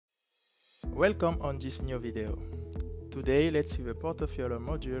Welcome on this new video. Today let's see the portfolio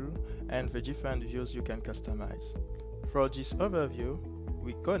module and the different views you can customize. For this overview,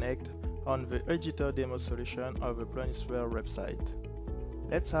 we connect on the editor demo solution of the Planisware website.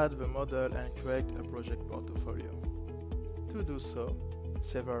 Let's add the model and create a project portfolio. To do so,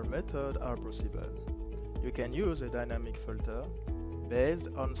 several methods are possible. You can use a dynamic filter based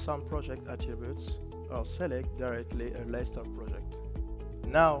on some project attributes or select directly a list of projects.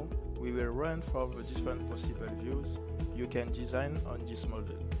 Now, we will run through the different possible views you can design on this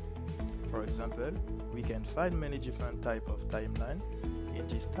model. For example, we can find many different types of timeline. In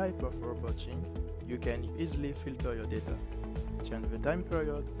this type of reporting, you can easily filter your data, change the time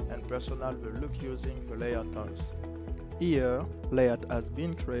period, and personalize the look using the layout tools. Here, layout has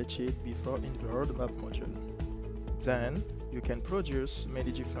been created before in the roadmap module. Then, you can produce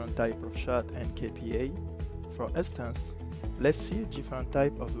many different types of chart and KPI. For instance, let's see different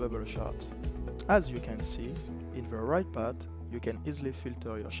type of bubble chart. As you can see, in the right part, you can easily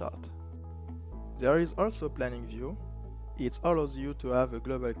filter your chart. There is also planning view. It allows you to have a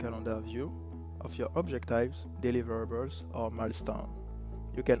global calendar view of your objectives, deliverables, or milestone.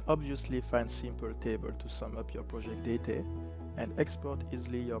 You can obviously find simple table to sum up your project data and export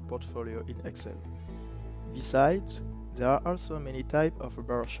easily your portfolio in Excel. Besides, there are also many types of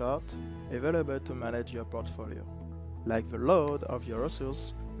bar chart available to manage your portfolio, like the load of your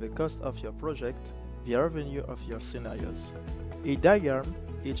resource, the cost of your project, the revenue of your scenarios. A diagram,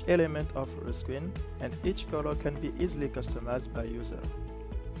 each element of the screen, and each color can be easily customized by user.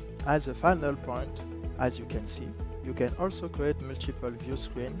 As a final point, as you can see, you can also create multiple view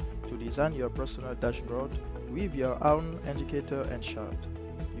screens to design your personal dashboard with your own indicator and chart.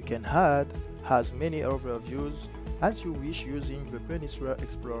 You can add as many overviews as you wish using the Planisware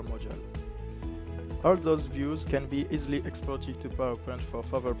Explorer module. All those views can be easily exported to PowerPoint for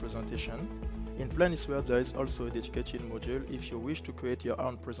further presentation. In Planisware, there is also a dedicated module if you wish to create your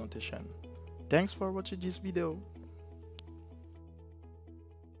own presentation. Thanks for watching this video.